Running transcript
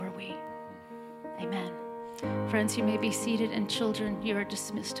Friends, you may be seated, and children, you are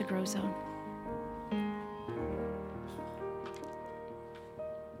dismissed to Grow Zone.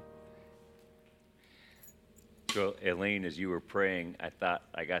 So, Elaine, as you were praying, I thought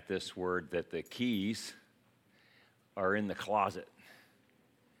I got this word that the keys are in the closet,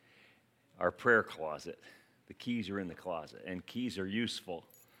 our prayer closet. The keys are in the closet, and keys are useful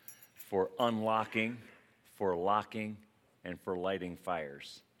for unlocking, for locking, and for lighting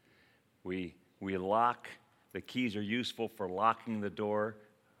fires. We lock. The keys are useful for locking the door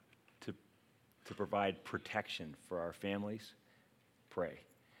to provide protection for our families. Pray.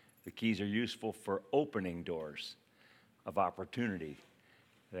 The keys are useful for opening doors of opportunity.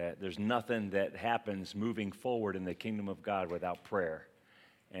 That there's nothing that happens moving forward in the kingdom of God without prayer.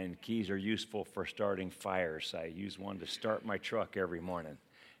 And keys are useful for starting fires. I use one to start my truck every morning,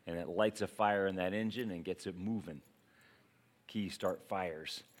 and it lights a fire in that engine and gets it moving. Keys start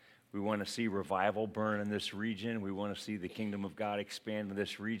fires. We want to see revival burn in this region. We want to see the kingdom of God expand in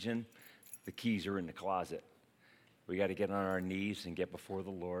this region. The keys are in the closet. We got to get on our knees and get before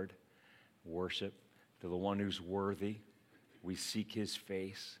the Lord, worship to the one who's worthy. We seek his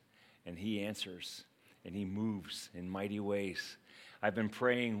face, and he answers, and he moves in mighty ways. I've been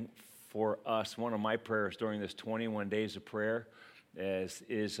praying for us. One of my prayers during this 21 days of prayer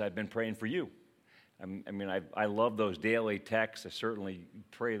is I've been praying for you. I love those daily texts. I certainly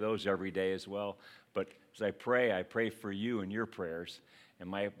pray those every day as well. But as I pray for you and your prayers. And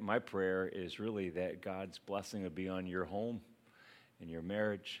my prayer is really that God's blessing would be on your home and your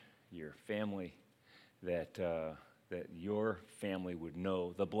marriage, your family, that your family would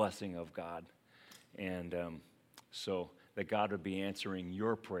know the blessing of God. And so that God would be answering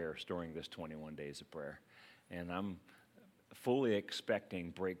your prayers during this 21 days of prayer. And I'm fully expecting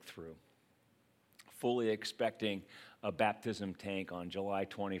breakthrough. Fully expecting a baptism tank on July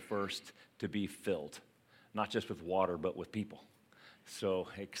 21st to be filled, not just with water, but with people. So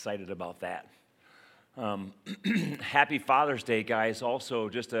excited about that. Happy Father's Day, guys. Also,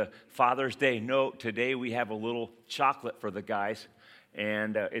 just a Father's Day note. Today we have a little chocolate for the guys,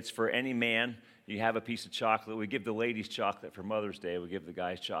 and it's for any man. You have a piece of chocolate. We give the ladies chocolate for Mother's Day. We give the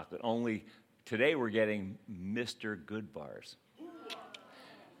guys chocolate. Only today we're getting Mr. Good Bars.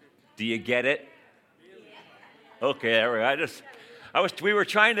 Do you get it? Okay, there we go. We were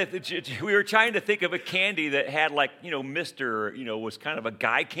trying to think of a candy that had Mr. Was kind of a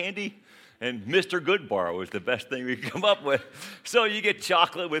guy candy, and Mr. Good Bar was the best thing we could come up with. So you get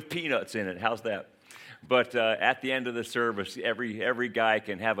chocolate with peanuts in it. How's that? But at the end of the service, every guy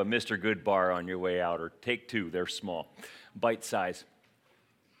can have a Mr. Good Bar on your way out, or take two. They're small, bite size.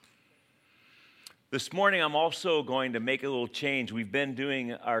 This morning, I'm also going to make a little change. We've been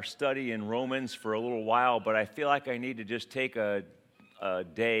doing our study in Romans for a little while, but I feel like I need to just take a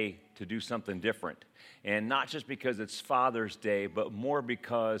day to do something different. And not just because it's Father's Day, but more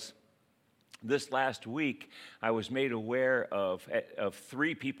because this last week, I was made aware of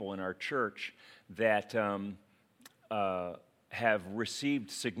 3 people in our church that have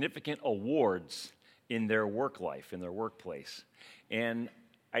received significant awards in their work life, in their workplace. And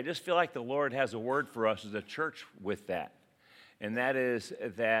I just feel like the Lord has a word for us as a church with that. And that is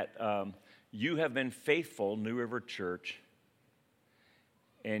that you have been faithful, New River Church,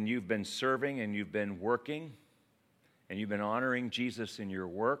 and you've been serving and you've been working and you've been honoring Jesus in your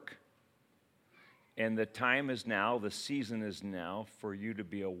work. And the time is now, the season is now for you to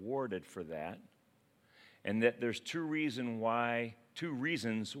be awarded for that. And that there's two reasons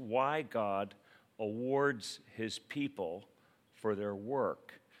why God awards his people for their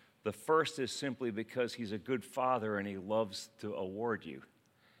work. The first is simply because he's a good father and he loves to award you.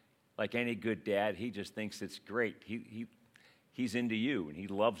 Like any good dad, he just thinks it's great. He's into you and he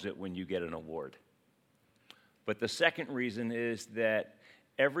loves it when you get an award. But the second reason is that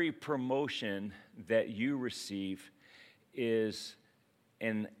every promotion that you receive is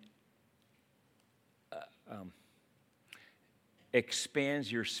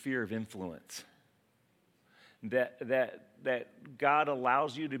expands your sphere of influence. That God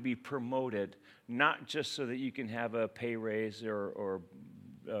allows you to be promoted, not just so that you can have a pay raise or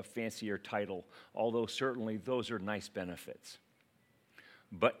a fancier title, although certainly those are nice benefits.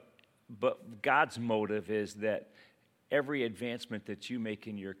 But God's motive is that every advancement that you make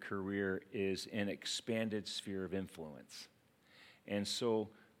in your career is an expanded sphere of influence. And so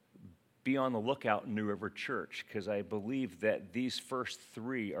be on the lookout in New River Church, because I believe that these first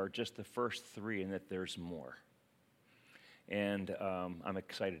 3 are just the first 3 and that there's more. And I'm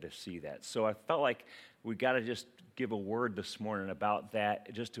excited to see that. So I felt like we got to just give a word this morning about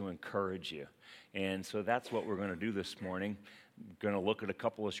that, just to encourage you. And so that's what we're going to do this morning. going to look at a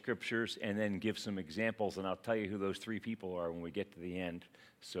couple of scriptures and then give some examples, and I'll tell you who those three people are when we get to the end,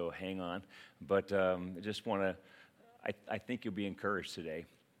 so hang on. But I just want to, I think you'll be encouraged today.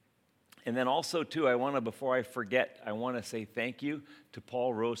 And then also, too, before I forget, I want to say thank you to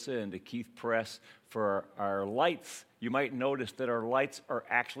Paul Rosa and to Keith Press for our lights. You might notice that our lights are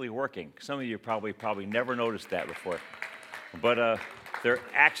actually working. Some of you probably never noticed that before. But they're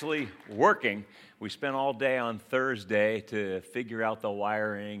actually working. We spent all day on Thursday to figure out the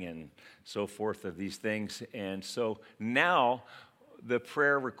wiring and so forth of these things. And so now the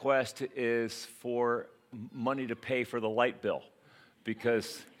prayer request is for money to pay for the light bill,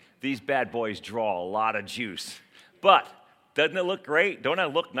 because these bad boys draw a lot of juice. But doesn't it look great? Don't I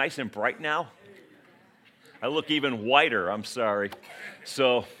look nice and bright now? I look even whiter, I'm sorry.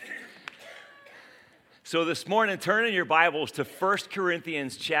 So this morning, turn in your Bibles to 1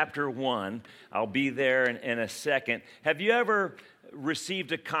 Corinthians chapter 1. I'll be there in a second. Have you ever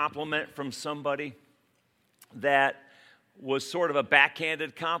received a compliment from somebody that was sort of a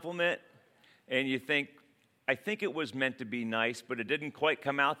backhanded compliment, and you think, I think it was meant to be nice, but it didn't quite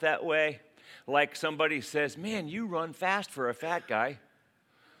come out that way? Like somebody says, man, you run fast for a fat guy.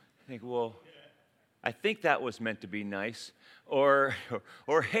 I think, well, I think that was meant to be nice. Or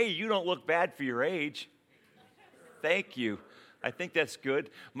hey, you don't look bad for your age. Thank you. I think that's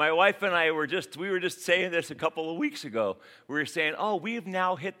good. My wife and I were just saying this a couple of weeks ago. We were saying, we've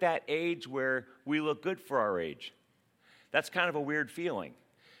now hit that age where we look good for our age. That's kind of a weird feeling.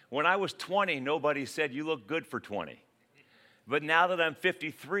 When I was 20, nobody said, you look good for 20. But now that I'm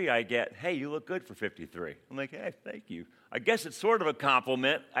 53, I get, hey, you look good for 53. I'm like, hey, thank you. I guess it's sort of a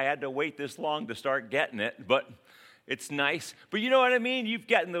compliment. I had to wait this long to start getting it, but it's nice. But you know what I mean? You've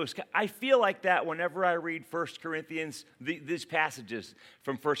gotten those. I feel like that whenever I read 1 Corinthians, these passages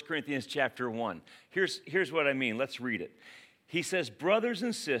from 1 Corinthians chapter 1. Here's what I mean. Let's read it. He says, brothers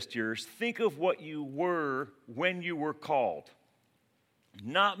and sisters, think of what you were when you were called.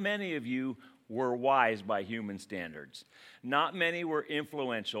 Not many of you were wise by human standards. Not many were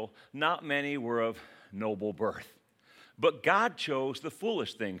influential. Not many were of noble birth. But God chose the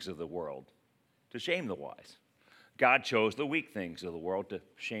foolish things of the world to shame the wise. God chose the weak things of the world to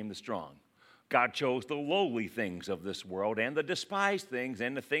shame the strong. God chose the lowly things of this world and the despised things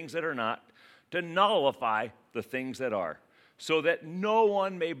and the things that are not to nullify the things that are, so that no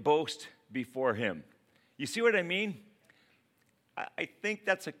one may boast before him. You see what I mean? I think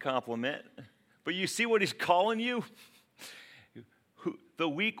that's a compliment. But you see what he's calling you? The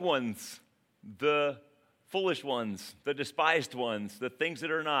weak ones, the foolish ones, the despised ones, the things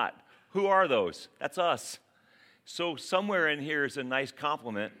that are not. Who are those? That's us. So somewhere in here is a nice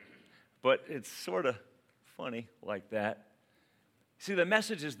compliment, but it's sort of funny like that. See, the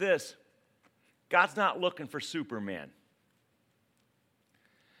message is this. God's not looking for Superman.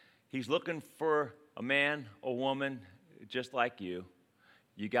 He's looking for a man, a woman, just like you.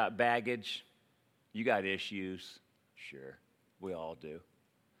 You got baggage. You got issues. Sure, we all do.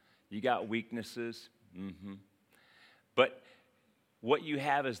 You got weaknesses. Mm-hmm. But what you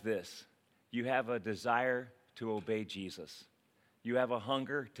have is this. You have a desire to obey Jesus. You have a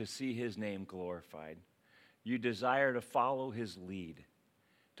hunger to see his name glorified. You desire to follow his lead,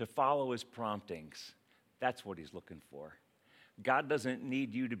 to follow his promptings. That's what he's looking for. God doesn't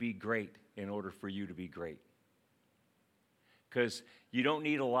need you to be great in order for you to be great. Because you don't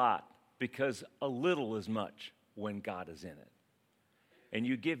need a lot, because a little is much when God is in it. And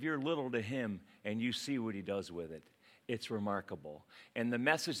you give your little to him, and you see what he does with it. It's remarkable. And the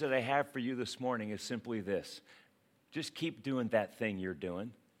message that I have for you this morning is simply this. Just keep doing that thing you're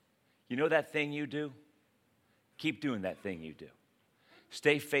doing. You know that thing you do? Keep doing that thing you do.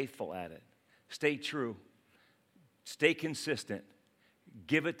 Stay faithful at it. Stay true. Stay consistent.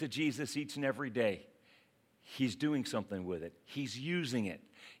 Give it to Jesus each and every day. He's doing something with it. He's using it.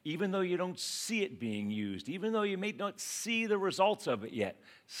 Even though you don't see it being used, even though you may not see the results of it yet,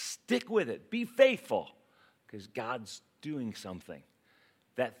 stick with it. Be faithful, because God's doing something.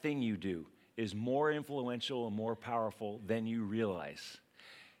 That thing you do is more influential and more powerful than you realize.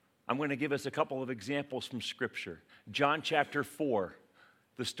 I'm going to give us a couple of examples from Scripture. John chapter 4.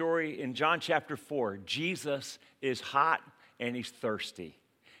 The story in John chapter 4, Jesus is hot and he's thirsty.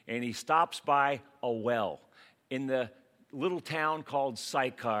 And he stops by a well in the little town called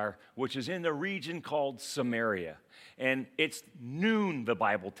Sychar, which is in the region called Samaria. And it's noon, the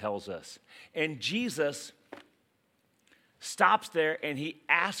Bible tells us. And Jesus stops there and he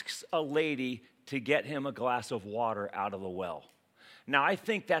asks a lady to get him a glass of water out of the well. Now, I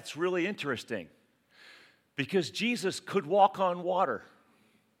think that's really interesting because Jesus could walk on water.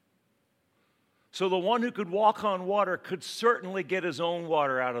 So the one who could walk on water could certainly get his own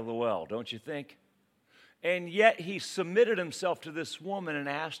water out of the well, don't you think? And yet he submitted himself to this woman and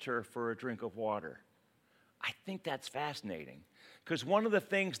asked her for a drink of water. I think that's fascinating, because one of the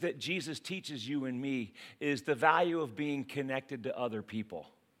things that Jesus teaches you and me is the value of being connected to other people.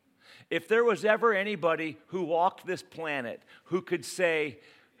 If there was ever anybody who walked this planet who could say,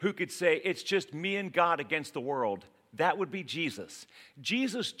 it's just me and God against the world, that would be Jesus.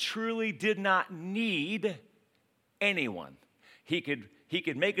 Jesus truly did not need anyone. He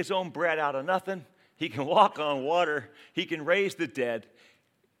could make his own bread out of nothing. He can walk on water. He can raise the dead.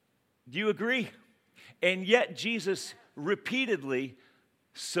 Do you agree? And yet Jesus repeatedly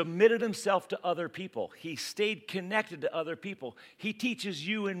submitted himself to other people. He stayed connected to other people. He teaches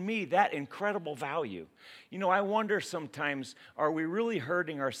you and me that incredible value. You know, I wonder sometimes, are we really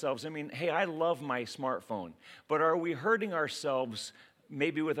hurting ourselves? I mean, hey, I love my smartphone, but are we hurting ourselves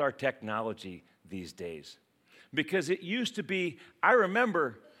maybe with our technology these days? Because it used to be, I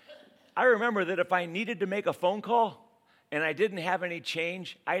remember that if I needed to make a phone call and I didn't have any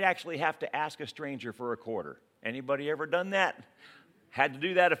change, I'd actually have to ask a stranger for a quarter. Anybody ever done that? Had to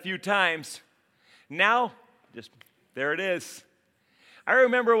do that a few times. Now, just there it is. I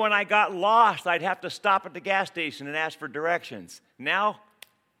remember when I got lost, I'd have to stop at the gas station and ask for directions. Now,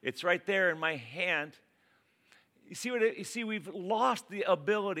 it's right there in my hand. You see, we've lost the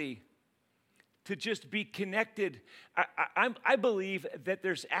ability to just be connected. I believe that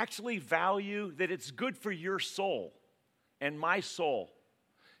there's actually value, that it's good for your soul and my soul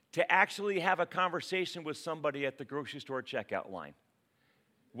to actually have a conversation with somebody at the grocery store checkout line.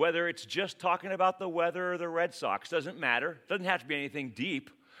 Whether it's just talking about the weather or the Red Sox, doesn't matter. Doesn't have to be anything deep,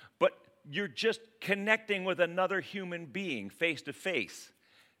 but you're just connecting with another human being face to face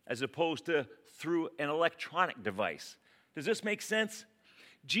as opposed to through an electronic device. Does this make sense?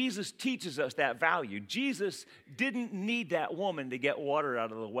 Jesus teaches us that value. Jesus didn't need that woman to get water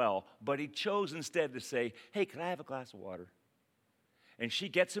out of the well, but he chose instead to say, hey, can I have a glass of water? And she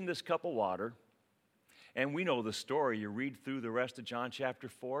gets him this cup of water. And we know the story. You read through the rest of John chapter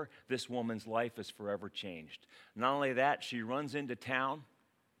 4, this woman's life is forever changed. Not only that, she runs into town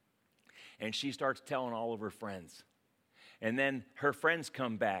and she starts telling all of her friends. And then her friends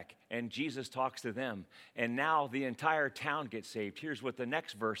come back and Jesus talks to them. And now the entire town gets saved. Here's what the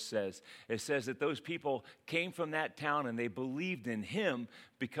next verse says. It says that those people came from that town and they believed in him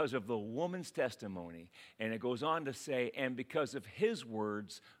because of the woman's testimony. And it goes on to say, and because of his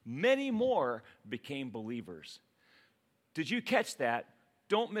words, many more became believers. Did you catch that?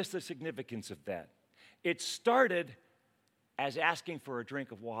 Don't miss the significance of that. It started as asking for a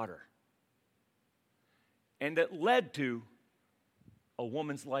drink of water. And it led to a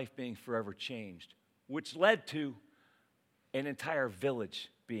woman's life being forever changed, which led to an entire village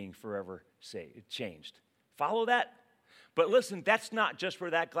being forever changed. Follow that? But listen, that's not just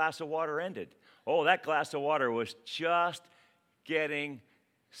where that glass of water ended. Oh, that glass of water was just getting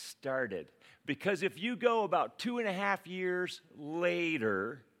started. Because if you go about 2.5 years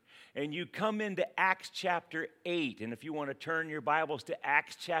later and you come into Acts chapter 8, and if you want to turn your Bibles to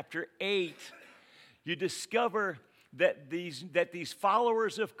Acts chapter 8, you discover that these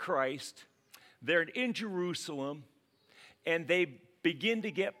followers of Christ, they're in Jerusalem, and they begin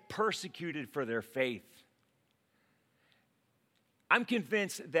to get persecuted for their faith. I'm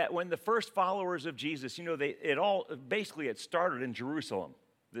convinced that when the first followers of Jesus, you know, it started in Jerusalem,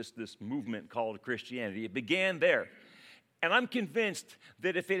 this movement called Christianity. It began there. And I'm convinced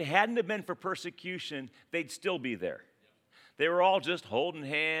that if it hadn't have been for persecution, they'd still be there. They were all just holding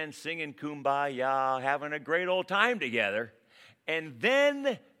hands, singing Kumbaya, having a great old time together. And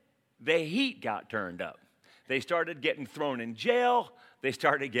then the heat got turned up. They started getting thrown in jail. They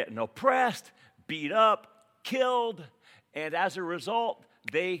started getting oppressed, beat up, killed. And as a result,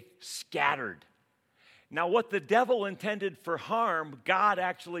 they scattered. Now, what the devil intended for harm, God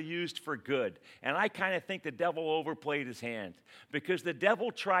actually used for good. And I kind of think the devil overplayed his hand because the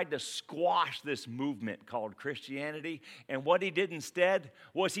devil tried to squash this movement called Christianity. And what he did instead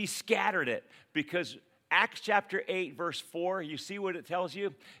was he scattered it, because Acts chapter 8, verse 4, you see what it tells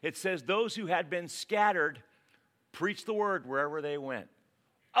you? It says, those who had been scattered preached the word wherever they went.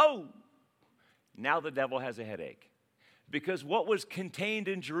 Oh, now the devil has a headache. Because what was contained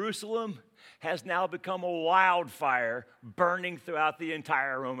in Jerusalem has now become a wildfire burning throughout the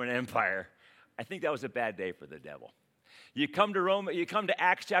entire Roman Empire. I think that was a bad day for the devil. You come to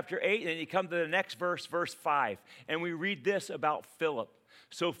Acts chapter 8, and then you come to the next verse, verse 5, and we read this about Philip.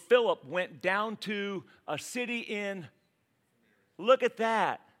 So Philip went down to a city in, look at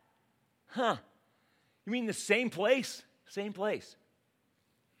that. Huh. You mean the same place? Same place.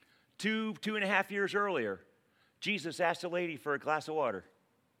 two and a half years earlier, Jesus asked a lady for a glass of water.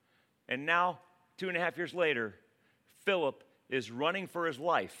 And now, 2.5 years later, Philip is running for his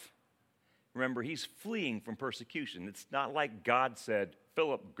life. Remember, he's fleeing from persecution. It's not like God said,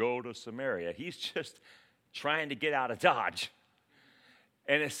 Philip, go to Samaria. He's just trying to get out of Dodge.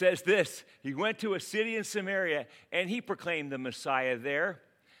 And it says this, he went to a city in Samaria, and he proclaimed the Messiah there.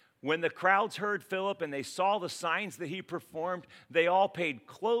 When the crowds heard Philip and they saw the signs that he performed, they all paid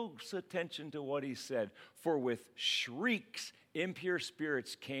close attention to what he said. For with shrieks, impure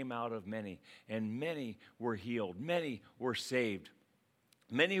spirits came out of many, and many were healed. Many were saved.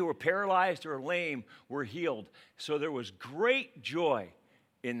 Many who were paralyzed or lame were healed. So there was great joy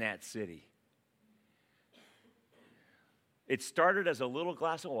in that city. It started as a little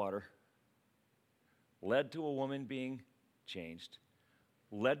glass of water, led to a woman being changed,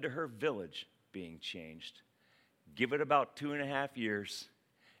 led to her village being changed. Give it about 2.5 years,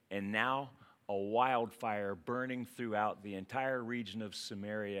 and now a wildfire burning throughout the entire region of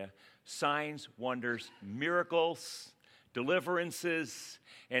Samaria. Signs, wonders, miracles, deliverances.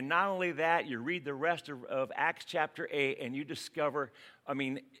 And not only that, you read the rest of Acts chapter 8, and you discover,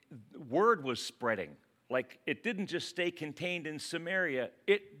 word was spreading. Like, it didn't just stay contained in Samaria.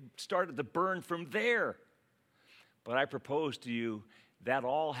 It started to burn from there. But I propose to you, that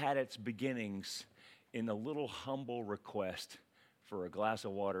all had its beginnings in a little humble request for a glass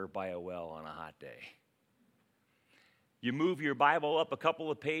of water by a well on a hot day. You move your Bible up a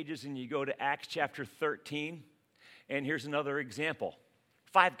couple of pages and you go to Acts chapter 13. And here's another example.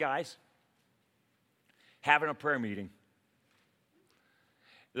 5 guys having a prayer meeting.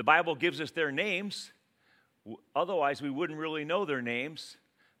 The Bible gives us their names. Otherwise, we wouldn't really know their names.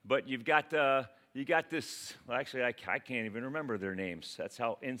 But you got this, well, actually, I can't even remember their names. That's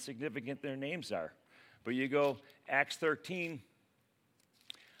how insignificant their names are. But you go, Acts 13,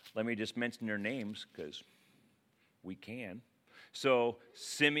 let me just mention their names because we can. So,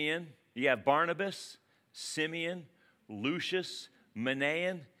 Simeon, you have Barnabas, Simeon, Lucius,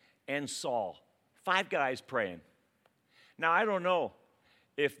 Manaen, and Saul. 5 guys praying. Now, I don't know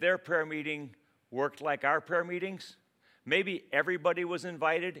if their prayer meeting worked like our prayer meetings. Maybe everybody was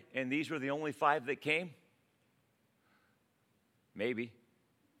invited and these were the only 5 that came. Maybe.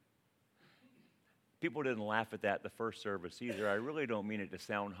 People didn't laugh at that the first service either. I really don't mean it to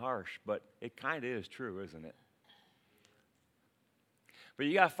sound harsh, but it kind of is true, isn't it? But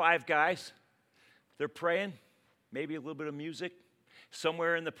you got 5 guys. They're praying, maybe a little bit of music.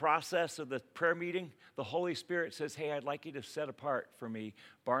 Somewhere in the process of the prayer meeting, the Holy Spirit says, hey, I'd like you to set apart for me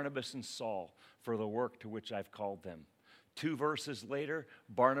Barnabas and Saul for the work to which I've called them. 2 verses later,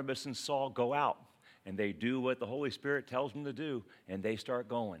 Barnabas and Saul go out, and they do what the Holy Spirit tells them to do, and they start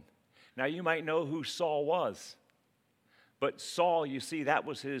going. Now, you might know who Saul was, but Saul, you see, that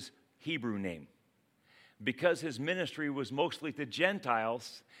was his Hebrew name. Because his ministry was mostly to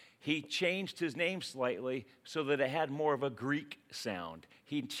Gentiles, he changed his name slightly so that it had more of a Greek sound.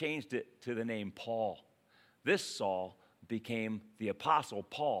 He changed it to the name Paul. This Saul became the Apostle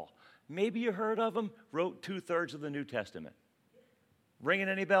Paul. Maybe you heard of him, wrote 2/3 of the New Testament. Ringing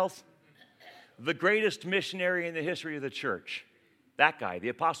any bells? The greatest missionary in the history of the church. That guy, the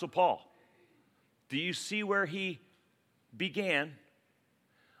Apostle Paul. Do you see where he began?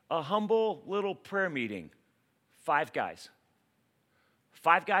 A humble little prayer meeting. 5 guys.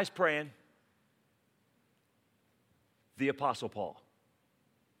 5 guys praying. The Apostle Paul.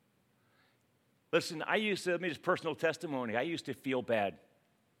 Listen, let me just personal testimony. I used to feel bad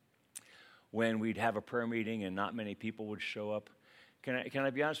when we'd have a prayer meeting and not many people would show up. Can I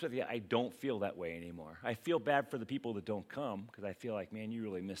be honest with you? I don't feel that way anymore. I feel bad for the people that don't come because I feel like, man, you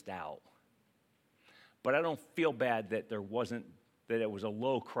really missed out. But I don't feel bad that it was a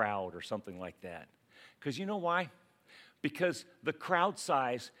low crowd or something like that. Because you know why? Because the crowd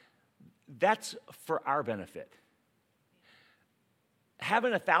size, that's for our benefit.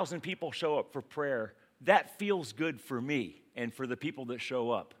 Having 1,000 people show up for prayer, that feels good for me and for the people that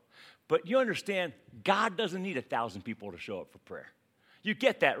show up. But you understand, God doesn't need 1,000 people to show up for prayer. You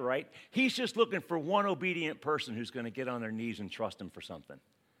get that, right? He's just looking for one obedient person who's going to get on their knees and trust him for something.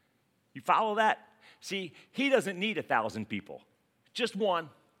 You follow that? See, he doesn't need 1,000 people, just one.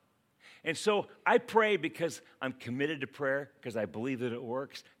 And so I pray because I'm committed to prayer, because I believe that it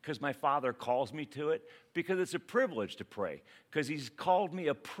works, because my Father calls me to it, because it's a privilege to pray, because he's called me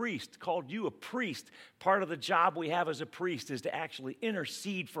a priest, called you a priest. Part of the job we have as a priest is to actually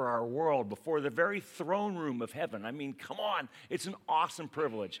intercede for our world before the very throne room of heaven. I mean, come on, it's an awesome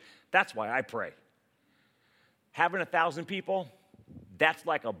privilege. That's why I pray. Having 1,000 people, that's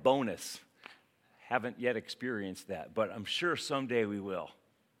like a bonus. Haven't yet experienced that, but I'm sure someday we will.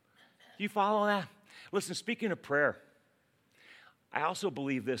 You follow that? Listen, speaking of prayer, I also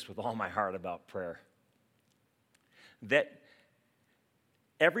believe this with all my heart about prayer, that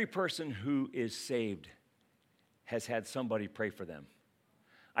every person who is saved has had somebody pray for them.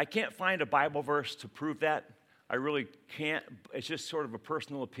 I can't find a Bible verse to prove that. I really can't. It's just sort of a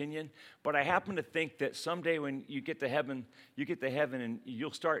personal opinion. But I happen to think that someday when you get to heaven and you'll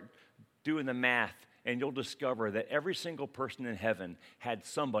start doing the math and you'll discover that every single person in heaven had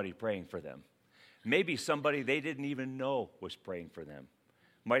somebody praying for them. Maybe somebody they didn't even know was praying for them.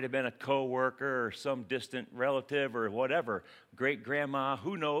 Might have been a coworker or some distant relative or whatever, great-grandma,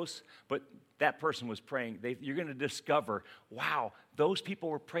 who knows, but that person was praying. You're going to discover, wow, those people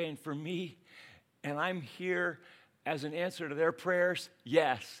were praying for me, and I'm here as an answer to their prayers?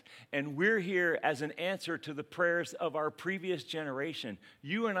 Yes. And we're here as an answer to the prayers of our previous generation.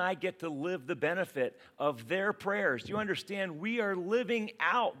 You and I get to live the benefit of their prayers. Do you understand? We are living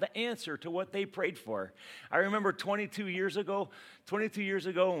out the answer to what they prayed for. I remember 22 years ago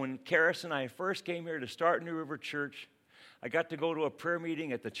when Karis and I first came here to start New River Church, I got to go to a prayer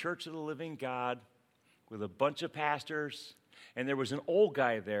meeting at the Church of the Living God with a bunch of pastors, and there was an old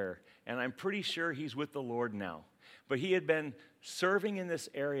guy there, and I'm pretty sure he's with the Lord now. But he had been serving in this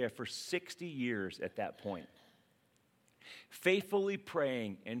area for 60 years at that point, faithfully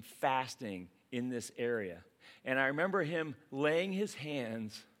praying and fasting in this area. And I remember him laying his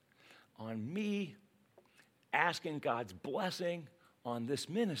hands on me, asking God's blessing on this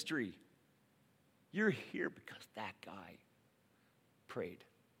ministry. You're here because that guy prayed.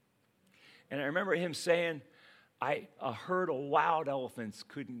 And I remember him saying, a herd of wild elephants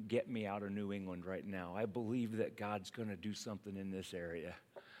couldn't get me out of New England right now. I believe that God's going to do something in this area.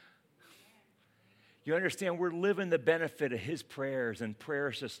 You understand, we're living the benefit of his prayers and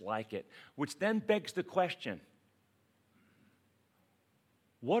prayers just like it, which then begs the question,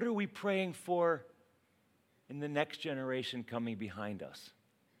 what are we praying for in the next generation coming behind us?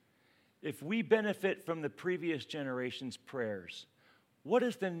 If we benefit from the previous generation's prayers, what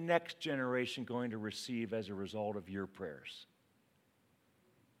is the next generation going to receive as a result of your prayers?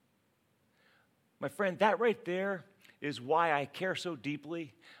 My friend, that right there is why I care so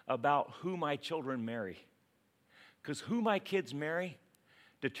deeply about who my children marry. Because who my kids marry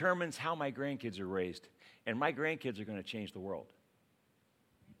determines how my grandkids are raised. And my grandkids are going to change the world.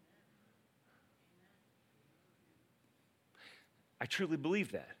 I truly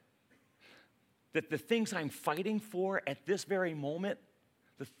believe that. That the things I'm fighting for at this very moment,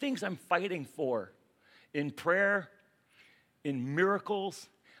 the things I'm fighting for in prayer, in miracles,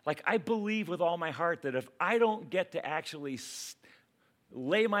 like I believe with all my heart that if I don't get to actually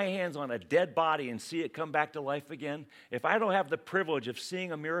lay my hands on a dead body and see it come back to life again, if I don't have the privilege of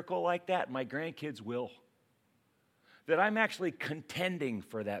seeing a miracle like that, my grandkids will. That I'm actually contending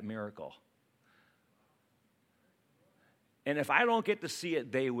for that miracle. And if I don't get to see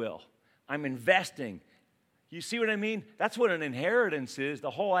it, they will. I'm investing. You see what I mean? That's what an inheritance is.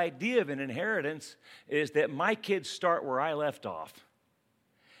 The whole idea of an inheritance is that my kids start where I left off,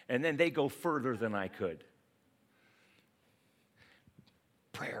 and then they go further than I could.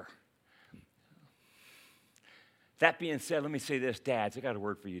 Prayer. That being said, let me say this, dads. I got a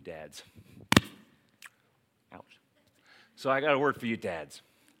word for you, dads. Ouch. So I got a word for you, dads.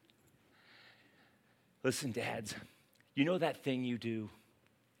 Listen, dads, you know that thing you do?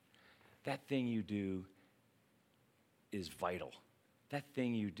 That thing you do is vital. That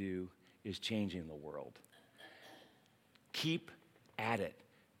thing you do is changing the world. Keep at it.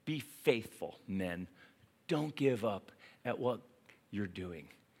 Be faithful, men. Don't give up at what you're doing.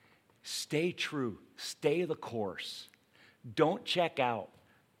 Stay true. Stay the course. Don't check out.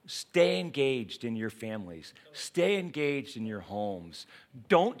 Stay engaged in your families. Stay engaged in your homes.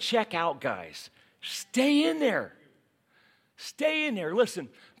 Don't check out, guys. Stay in there. Stay in there. Listen,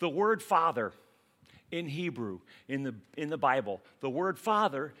 the word father in Hebrew, in the Bible, the word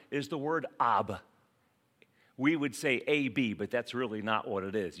father is the word ab. We would say A-B, but that's really not what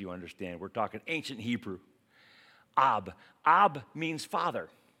it is, you understand. We're talking ancient Hebrew. Ab. Ab means father.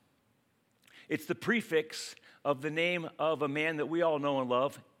 It's the prefix of the name of a man that we all know and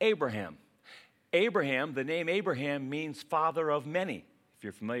love, Abraham. Abraham, the name Abraham means father of many, if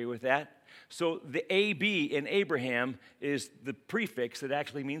you're familiar with that. So the A-B in Abraham is the prefix that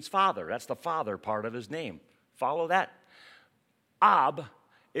actually means father. That's the father part of his name. Follow that? Ab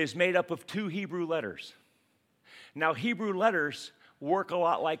is made up of two Hebrew letters. Now, Hebrew letters work a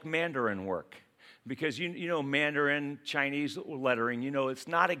lot like Mandarin work. Because you know Mandarin, Chinese lettering, it's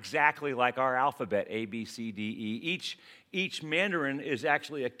not exactly like our alphabet, A, B, C, D, E. Each Mandarin is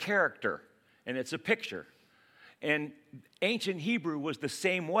actually a character, and it's a picture. And ancient Hebrew was the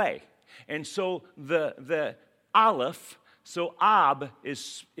same way. And so the Aleph, so Ab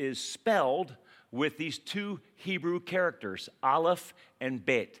is spelled with these two Hebrew characters, Aleph and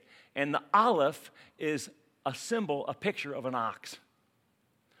Bet. And the Aleph is a symbol, a picture of an ox.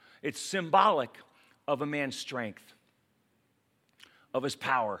 It's symbolic of a man's strength, of his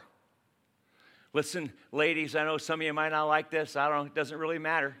power. Listen, ladies, I know some of you might not like this. I don't know, it doesn't really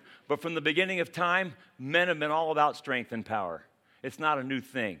matter. But from the beginning of time, men have been all about strength and power. It's not a new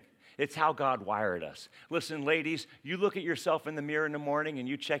thing. It's how God wired us. Listen, ladies, you look at yourself in the mirror in the morning and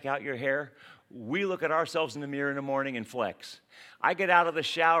you check out your hair. We look at ourselves in the mirror in the morning and flex. I get out of the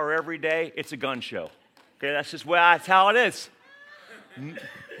shower every day. It's a gun show. Okay, that's how it is.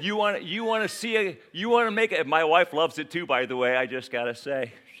 You want to make it. My wife loves it too, by the way. I just got to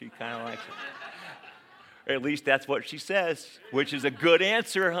say, she kind of likes it. At least that's what she says, which is a good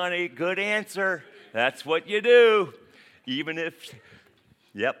answer, honey. Good answer. That's what you do. Even if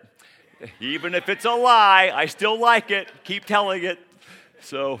it's a lie, I still like it. Keep telling it.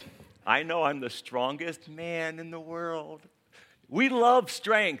 So I know I'm the strongest man in the world. We love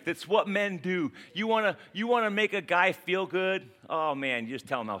strength. It's what men do. You want to make a guy feel good? Oh, man, you just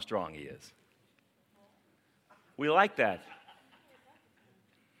tell him how strong he is. We like that.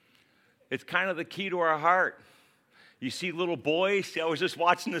 It's kind of the key to our heart. You see little boys. I was just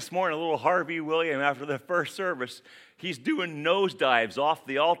watching this morning, a little Harvey William after the first service. He's doing nosedives off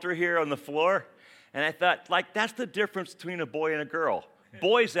the altar here on the floor. And I thought, that's the difference between a boy and a girl.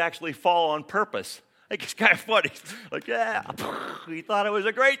 Boys actually fall on purpose. It's kind of funny. He thought it was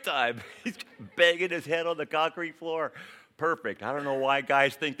a great time. He's banging his head on the concrete floor. Perfect. I don't know why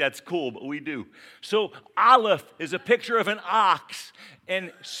guys think that's cool, but we do. So Aleph is a picture of an ox,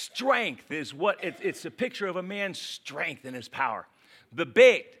 and strength is it's a picture of a man's strength and his power. The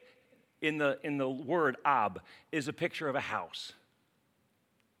Bet in the word Ab is a picture of a house.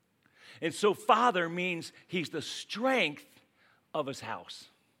 And so father means he's the strength of his house.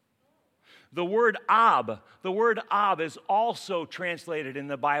 The word Ab is also translated in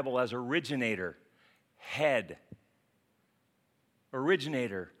the Bible as originator, head.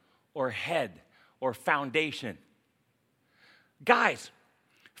 Originator or head or foundation. Guys,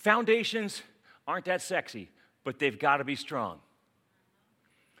 foundations aren't that sexy, but they've got to be strong.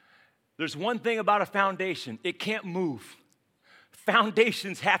 There's one thing about a foundation, it can't move.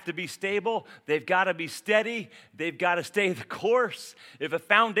 Foundations have to be stable. They've got to be steady. They've got to stay the course. If a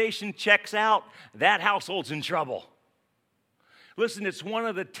foundation checks out, that household's in trouble. Listen, it's one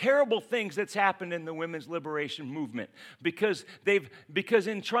of the terrible things that's happened in the women's liberation movement because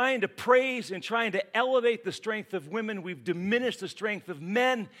in trying to praise and trying to elevate the strength of women, we've diminished the strength of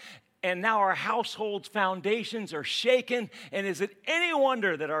men, and now our household's foundations are shaken. And is it any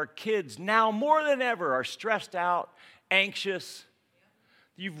wonder that our kids now more than ever are stressed out, anxious?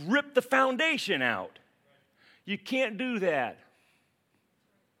 You've ripped the foundation out. You can't do that.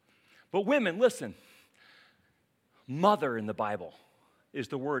 But women, listen. Mother in the Bible is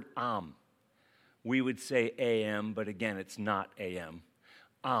the word Am. We would say Am, but again, it's not Am.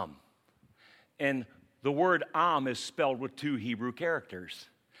 Am. And the word Am is spelled with two Hebrew characters.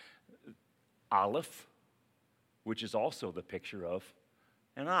 Aleph, which is also the picture of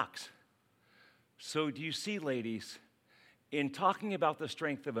an ox. So do you see, ladies, in talking about the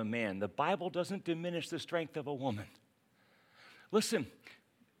strength of a man, the Bible doesn't diminish the strength of a woman. Listen,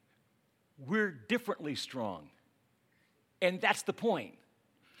 we're differently strong. And that's the point.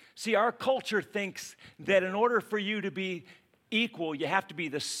 See, our culture thinks that in order for you to be equal, you have to be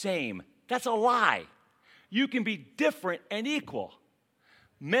the same. That's a lie. You can be different and equal.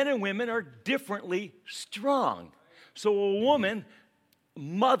 Men and women are differently strong. So a woman,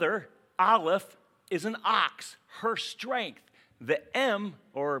 mother, Aleph, is an ox, her strength. The M,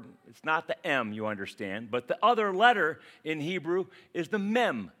 or it's not the M, you understand, but the other letter in Hebrew is the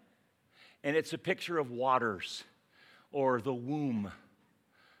Mem. And it's a picture of waters. Or the womb,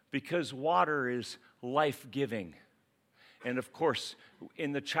 because water is life-giving. And of course,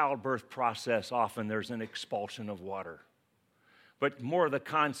 in the childbirth process, often there's an expulsion of water. But more the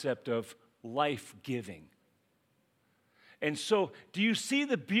concept of life-giving. And so, do you see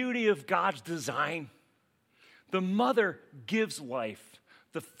the beauty of God's design? The mother gives life.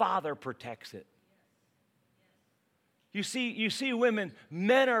 The father protects it. You see women,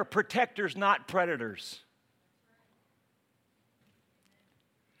 men are protectors, not predators.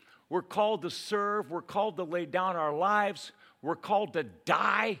 We're called to serve. We're called to lay down our lives. We're called to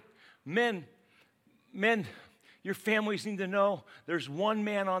die. Men, your families need to know there's one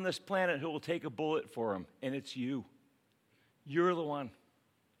man on this planet who will take a bullet for them, and it's you. You're the one.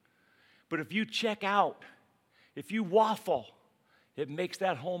 But if you check out, if you waffle, It makes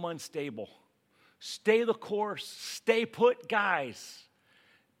that home unstable. Stay the course. Stay put, guys.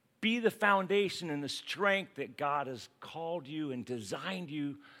 Be the foundation and the strength that God has called you and designed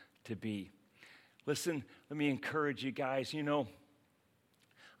you to be. Listen, let me encourage you guys.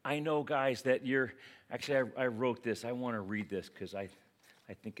 I know, guys, that you're, actually, I wrote this. I want to read this because I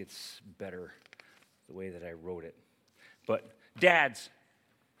think it's better the way that I wrote it. But dads,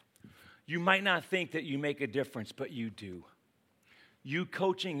 you might not think that you make a difference, but you do. You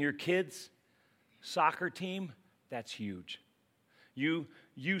coaching your kids' soccer team, that's huge.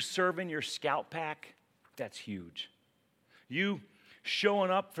 You serving your scout pack, that's huge. You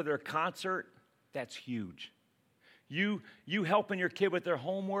showing up for their concert, that's huge. You helping your kid with their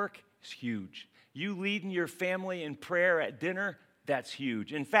homework is huge. You leading your family in prayer at dinner, that's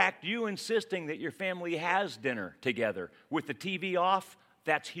huge. In fact, you insisting that your family has dinner together with the TV off,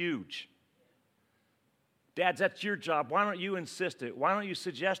 that's huge. Dads, that's your job. Why don't you insist it? Why don't you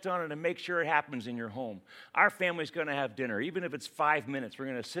suggest on it and make sure it happens in your home? Our family's going to have dinner. Even if it's 5 minutes, we're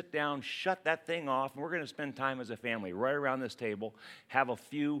going to sit down, shut that thing off, and we're going to spend time as a family right around this table, have a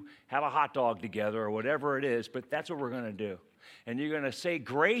hot dog together or whatever it is, but that's what we're going to do. And you're going to say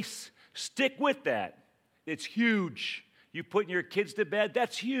grace, stick with that. It's huge. You putting your kids to bed,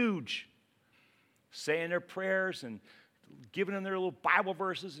 that's huge. Saying their prayers and giving them their little Bible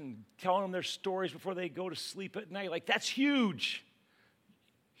verses and telling them their stories before they go to sleep at night. Like, that's huge.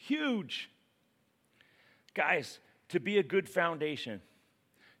 Huge. Guys, to be a good foundation,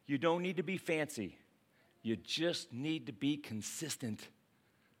 you don't need to be fancy. You just need to be consistent.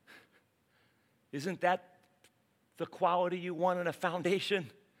 Isn't that the quality you want in a foundation?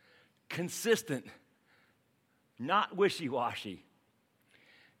 Consistent, not wishy-washy.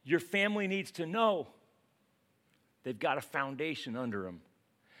 Your family needs to know they've got a foundation under them.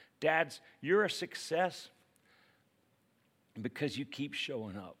 Dads, you're a success because you keep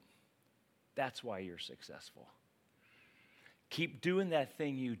showing up. That's why you're successful. Keep doing that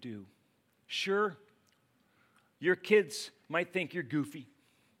thing you do. Sure, your kids might think you're goofy,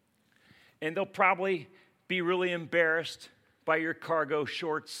 and they'll probably be really embarrassed by your cargo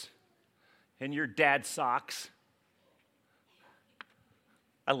shorts and your dad socks.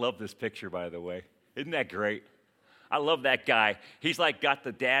 I love this picture, by the way. Isn't that great? I love that guy. He's like got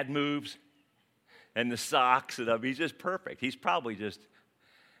the dad moves and the socks, and he's just perfect. He's probably just,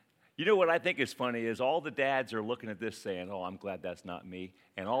 what I think is funny is all the dads are looking at this saying, oh, I'm glad that's not me.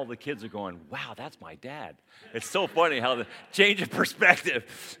 And all the kids are going, wow, that's my dad. It's so funny how the change of perspective.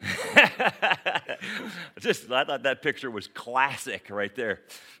 I thought that picture was classic right there.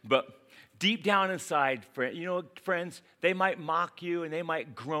 But deep down inside, friends, they might mock you and they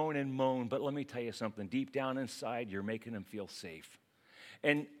might groan and moan, but let me tell you something. Deep down inside, you're making them feel safe.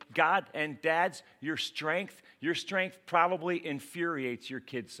 And God and dads, your strength probably infuriates your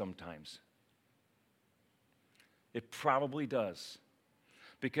kids sometimes. It probably does.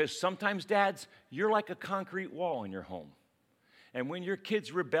 Because sometimes, dads, you're like a concrete wall in your home. And when your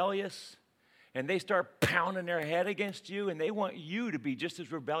kid's rebellious, and they start pounding their head against you, and they want you to be just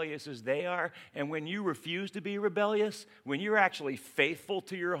as rebellious as they are. And when you refuse to be rebellious, when you're actually faithful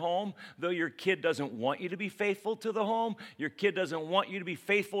to your home, though your kid doesn't want you to be faithful to the home, your kid doesn't want you to be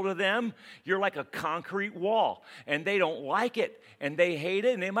faithful to them, you're like a concrete wall. And they don't like it, and they hate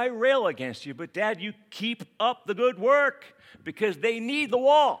it, and they might rail against you. But, Dad, you keep up the good work because they need the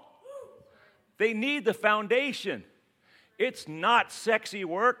wall. They need the foundation. It's not sexy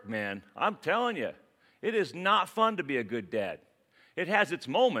work, man. I'm telling you. It is not fun to be a good dad. It has its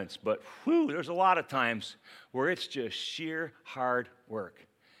moments, but there's a lot of times where it's just sheer hard work.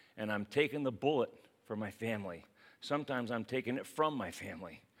 And I'm taking the bullet for my family. Sometimes I'm taking it from my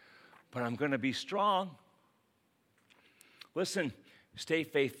family. But I'm going to be strong. Listen, stay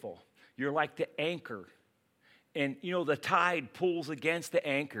faithful. You're like the anchor. And, the tide pulls against the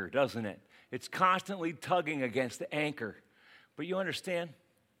anchor, doesn't it? It's constantly tugging against the anchor. But you understand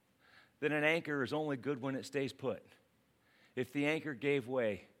that an anchor is only good when it stays put. If the anchor gave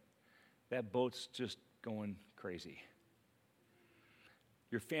way, that boat's just going crazy.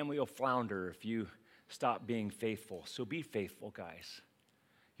 Your family will flounder if you stop being faithful. So be faithful, guys.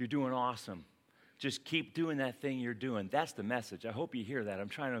 You're doing awesome. Just keep doing that thing you're doing. That's the message. I hope you hear that. I'm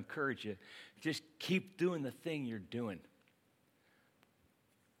trying to encourage you. Just keep doing the thing you're doing.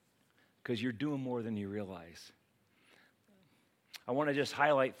 Because you're doing more than you realize. I want to just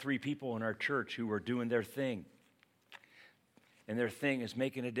highlight 3 people in our church who are doing their thing. And their thing is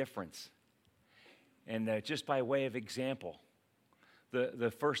making a difference. And just by way of example,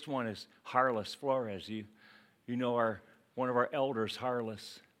 the first one is Harless Flores. You know one of our elders,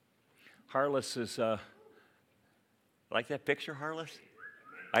 Harless. Harless is Like that picture, Harless?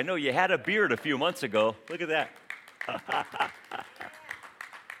 I know you had a beard a few months ago. Look at that.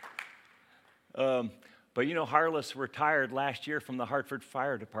 But you know, Harless retired last year from the Hartford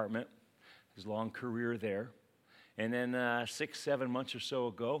Fire Department, his long career there. And then 6-7 months or so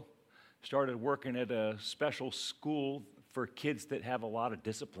ago, started working at a special school for kids that have a lot of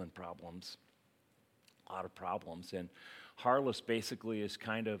discipline problems. A lot of problems. And Harless basically is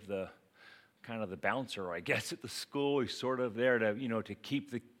kind of the bouncer, I guess, at the school. He's sort of there to, to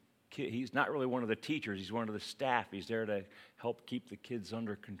keep the kid. He's not really one of the teachers. He's one of the staff. He's there to help keep the kids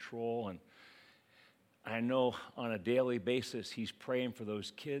under control. And I know on a daily basis he's praying for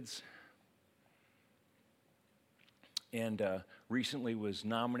those kids. And recently was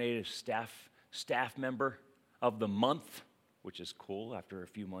nominated as staff member of the month, which is cool after a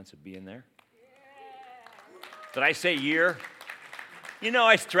few months of being there. Yeah. Did I say year?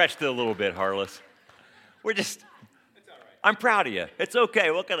 I stretched it a little bit, Harless. It's all right. I'm proud of you. It's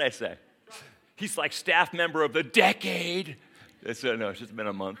okay. What can I say? He's like staff member of the decade. No, it's just been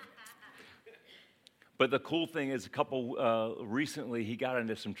a month. But the cool thing is, recently he got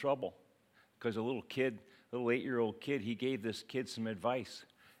into some trouble because a little 8-year-old kid, he gave this kid some advice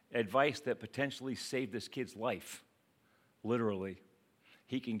that potentially saved this kid's life, literally.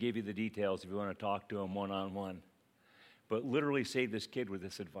 He can give you the details if you want to talk to him one-on-one, but literally saved this kid with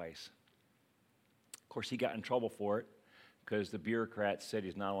this advice. Of course, he got in trouble for it because the bureaucrats said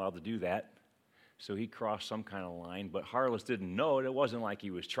he's not allowed to do that, so he crossed some kind of line, but Harless didn't know it. It wasn't like he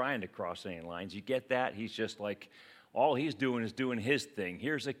was trying to cross any lines. You get that? He's just like, all he's doing is doing his thing.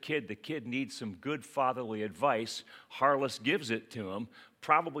 Here's a kid. The kid needs some good fatherly advice. Harless gives it to him,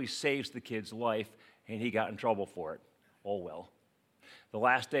 probably saves the kid's life, and he got in trouble for it. Oh, well. The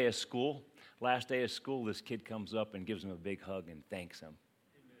last day of school, this kid comes up and gives him a big hug and thanks him.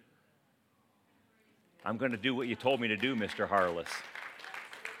 Amen. I'm going to do what you told me to do, Mr. Harless.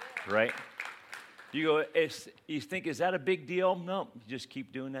 Right? You think, is that a big deal? No, you just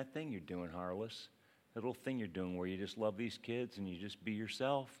keep doing that thing you're doing, Harless. That little thing you're doing where you just love these kids and you just be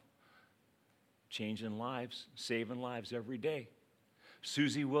yourself, changing lives, saving lives every day.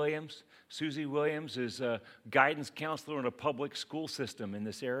 Susie Williams is a guidance counselor in a public school system in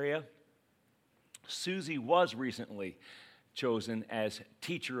this area. Susie was recently chosen as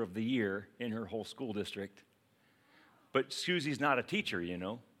Teacher of the Year in her whole school district. But Susie's not a teacher,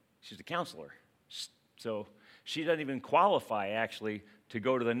 She's a counselor. So she doesn't even qualify, actually, to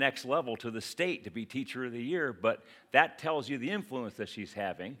go to the next level, to the state, to be Teacher of the Year, but that tells you the influence that she's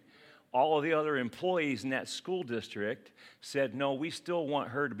having. All of the other employees in that school district said, no, we still want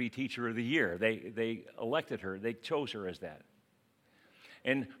her to be Teacher of the Year. They elected her. They chose her as that.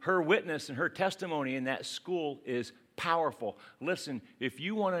 And her witness and her testimony in that school is powerful. Listen, if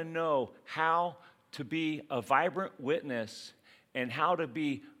you want to know how to be a vibrant witness and how to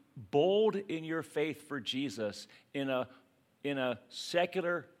be bold in your faith for Jesus in a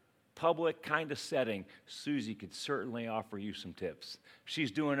secular, public kind of setting, Susie could certainly offer you some tips.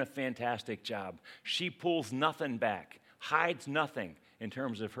 She's doing a fantastic job. She pulls nothing back, hides nothing in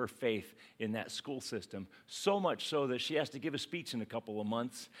terms of her faith in that school system, so much so that she has to give a speech in a couple of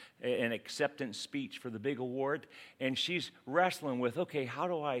months, an acceptance speech for the big award, and she's wrestling with, okay, how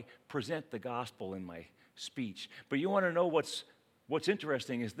do I present the gospel in my speech? But you want to know what's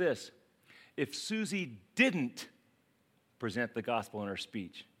interesting is this. If Susie didn't present the gospel in her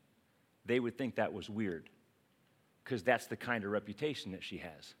speech, they would think that was weird because that's the kind of reputation that she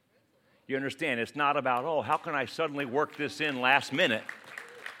has. You understand? It's not about, how can I suddenly work this in last minute?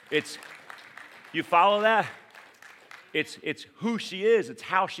 You follow that? It's who she is. It's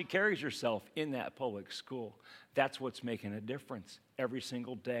how she carries herself in that public school. That's what's making a difference every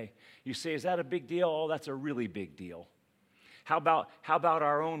single day. You say, is that a big deal? Oh, that's a really big deal. How about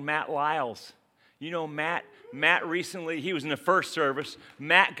our own Matt Lyles? Matt recently, he was in the first service.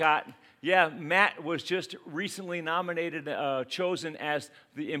 Matt was just recently nominated, chosen as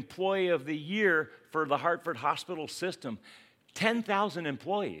the Employee of the Year for the Hartford Hospital System. 10,000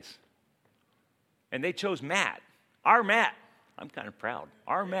 employees. And they chose Matt. Our Matt. I'm kind of proud.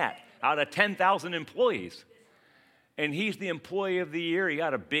 Our Matt, out of 10,000 employees. And he's the Employee of the Year. He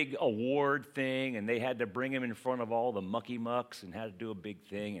got a big award thing, and they had to bring him in front of all the mucky mucks and had to do a big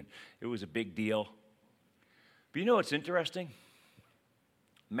thing, and it was a big deal. But you know what's interesting?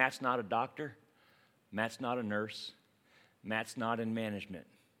 Matt's not a doctor. Matt's not a nurse. Matt's not in management.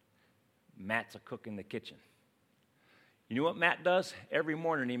 Matt's a cook in the kitchen. You know what Matt does? Every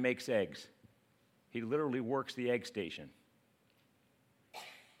morning he makes eggs. He literally works the egg station.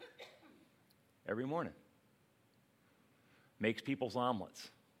 Every morning. Makes people's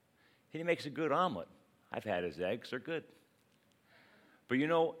omelets. He makes a good omelet. I've had his eggs. They're good. But you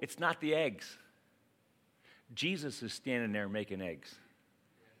know, it's not the eggs. Jesus is standing there making eggs.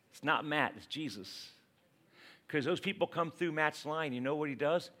 It's not Matt, it's Jesus. Because those people come through Matt's line, you know what he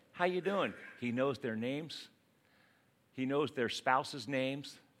does? How you doing? He knows their names. He knows their spouse's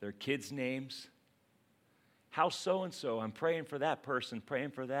names, their kids' names. How's so-and-so? I'm praying for that person,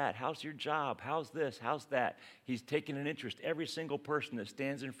 praying for that. How's your job? How's this? How's that? He's taking an interest. Every single person that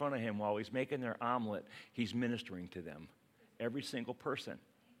stands in front of him while he's making their omelet, he's ministering to them. Every single person.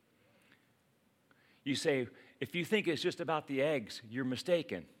 You say, if you think it's just about the eggs, you're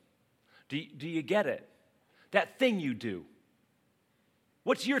mistaken. Do you get it? That thing you do.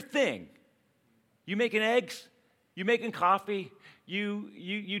 What's your thing? You making eggs? You making coffee?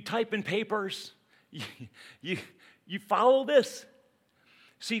 You typing papers? You follow this?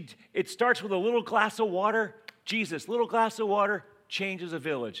 See, it starts with a little glass of water. Jesus, little glass of water, changes a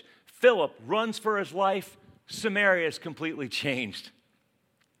village. Philip runs for his life. Samaria is completely changed.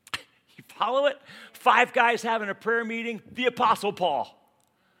 You follow it? 5 guys having a prayer meeting. The Apostle Paul.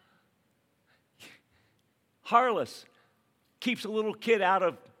 Harless keeps a little kid out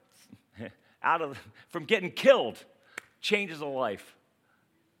of from getting killed. Changes a life.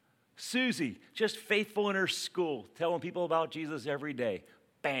 Susie, just faithful in her school, telling people about Jesus every day.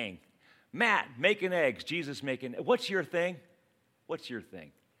 Bang. Matt, making eggs. Jesus making. What's your thing? What's your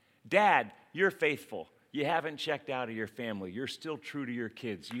thing? Dad, you're faithful. You haven't checked out of your family. You're still true to your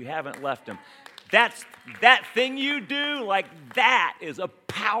kids. You haven't left them. That thing you do, like that is a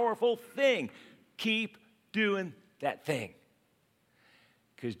powerful thing. Keep doing that thing.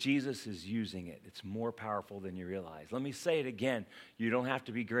 Because Jesus is using it. It's more powerful than you realize. Let me say it again. You don't have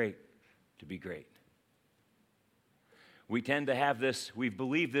to be great to be great. We tend to have this, we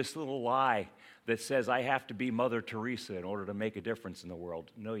believe this little lie that says, I have to be Mother Teresa in order to make a difference in the world.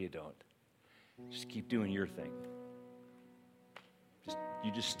 No, you don't. Just keep doing your thing.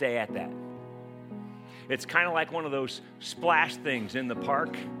 You just stay at that. It's kind of like one of those splash things in the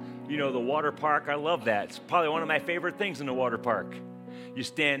park. You know, the water park. I love that. It's probably one of my favorite things in the water park. You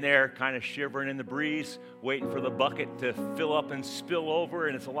stand there kind of shivering in the breeze, waiting for the bucket to fill up and spill over,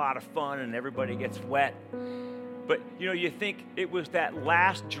 and it's a lot of fun, and everybody gets wet. But, you know, you think it was that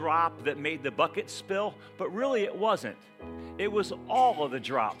last drop that made the bucket spill, but really it wasn't. It was all of the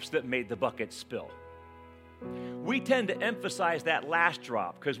drops that made the bucket spill. We tend to emphasize that last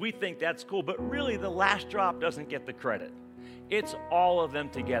drop because we think that's cool, but really the last drop doesn't get the credit. It's all of them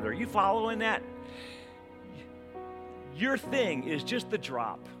together. You following that? Your thing is just the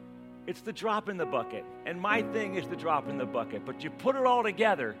drop. It's the drop in the bucket. And my thing is the drop in the bucket. But you put it all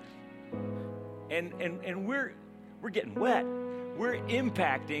together, and we're getting wet. We're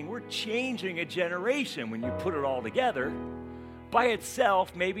impacting, we're changing a generation when you put it all together. By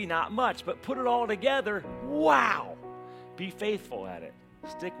itself, maybe not much, but put it all together, wow. Be faithful at it.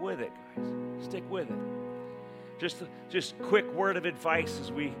 Stick with it, guys. Stick with it. Just quick word of advice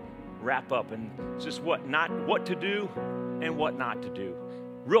as we wrap up, and just what to do and what not to do.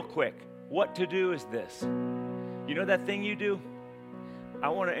 Real quick, what to do is this. You know that thing you do? I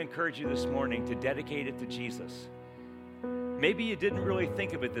want to encourage you this morning to dedicate it to Jesus. Maybe you didn't really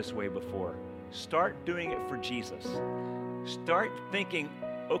think of it this way before. Start doing it for Jesus. Start thinking,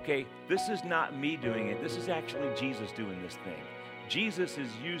 okay, this is not me doing it. This is actually Jesus doing this thing. Jesus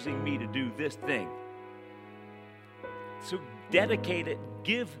is using me to do this thing. So dedicate it,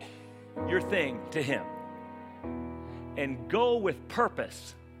 give your thing to him. And go with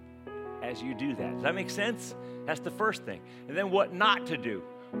purpose as you do that. Does that make sense? That's the first thing. And then what not to do.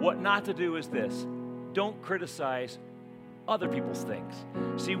 What not to do is this. Don't criticize other people's things.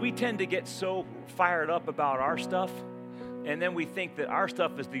 See, we tend to get so fired up about our stuff, and then we think that our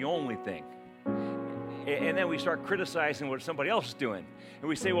stuff is the only thing. And then we start criticizing what somebody else is doing. And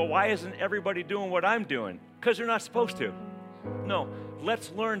we say, well, why isn't everybody doing what I'm doing? Because they're not supposed to. No,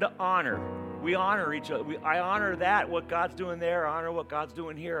 let's learn to honor. We honor each other. I honor that, what God's doing there. I honor what God's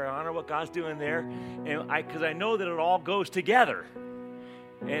doing here. I honor what God's doing there. And because I know that it all goes together.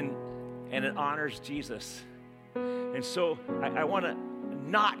 And it honors Jesus. And so I want to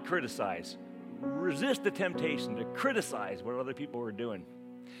not criticize. Resist the temptation to criticize what other people are doing.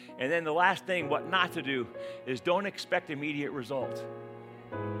 And then the last thing, what not to do, is don't expect immediate results.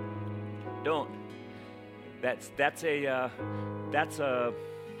 Don't. I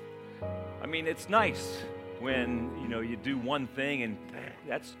mean, it's nice when, you do one thing and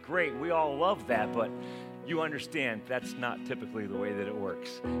that's great. We all love that, but you understand that's not typically the way that it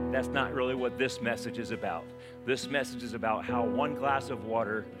works. That's not really what this message is about. This message is about how one glass of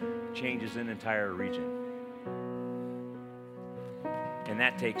water changes an entire region. And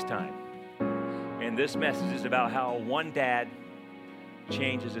that takes time. And this message is about how one dad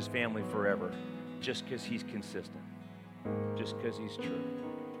changes his family forever just because he's consistent, just because he's true.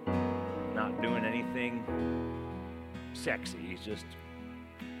 Not doing anything sexy, he's just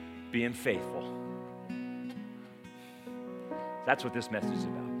being faithful. That's what this message is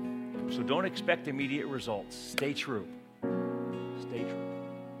about. So don't expect immediate results. Stay true. Stay true.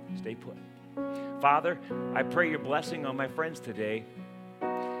 Stay put. Father, I pray your blessing on my friends today.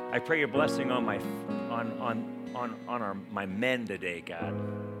 I pray your blessing on my men today, God.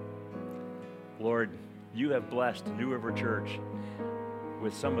 Lord, you have blessed New River Church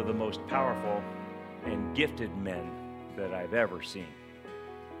with some of the most powerful and gifted men that I've ever seen.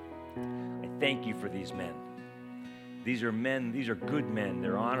 I thank you for these men. These are men, these are good men,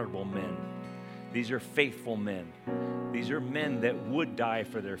 they're honorable men. These are faithful men. These are men that would die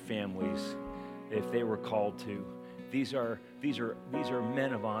for their families if they were called to. These are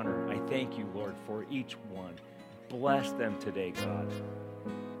men of honor. I thank you, Lord, for each one. Bless them today, God.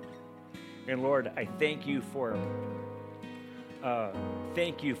 And Lord, I thank you for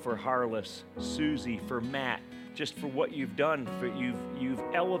Harless, Susie, for Matt, just for what you've done. You've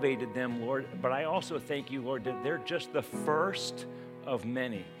elevated them, Lord. But I also thank you, Lord, that they're just the first of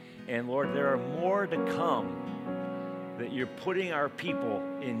many. And Lord, there are more to come, that you're putting our people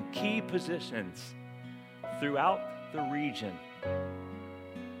in key positions throughout the region.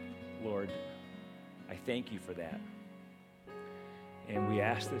 Lord, I thank you for that. And we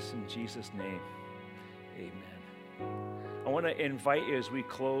ask this in Jesus' name. Amen. I want to invite you as we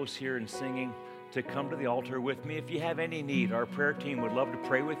close here in singing to come to the altar with me. If you have any need, our prayer team would love to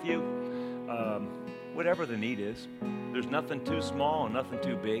pray with you. Whatever the need is. There's nothing too small and nothing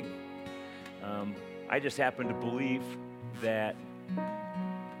too big. I just happen to believe that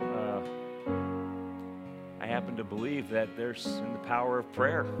there's in the power of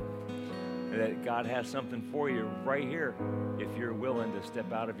prayer, that God has something for you right here if you're willing to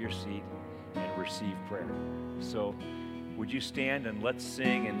step out of your seat and receive prayer. So would you stand and let's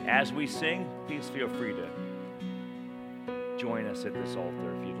sing? And as we sing, please feel free to join us at this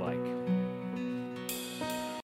altar if you'd like.